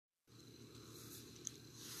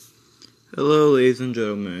Hello, ladies and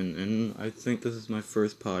gentlemen, and I think this is my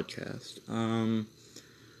first podcast.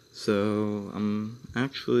 So I'm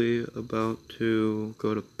actually about to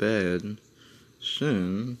go to bed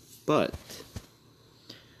soon, but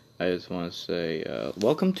I just want to say,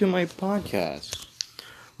 welcome to my podcast,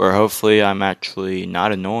 where hopefully I'm actually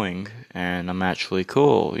not annoying and I'm actually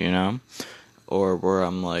cool, or where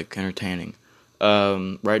I'm like entertaining.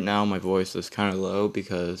 Right now my voice is kind of low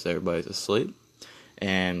because everybody's asleep.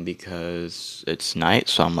 And because it's night,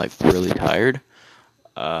 so I'm like really tired.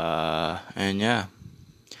 And yeah.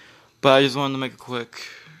 But I just wanted to make a quick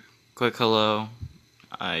hello.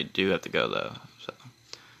 I do have to go though, so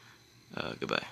goodbye.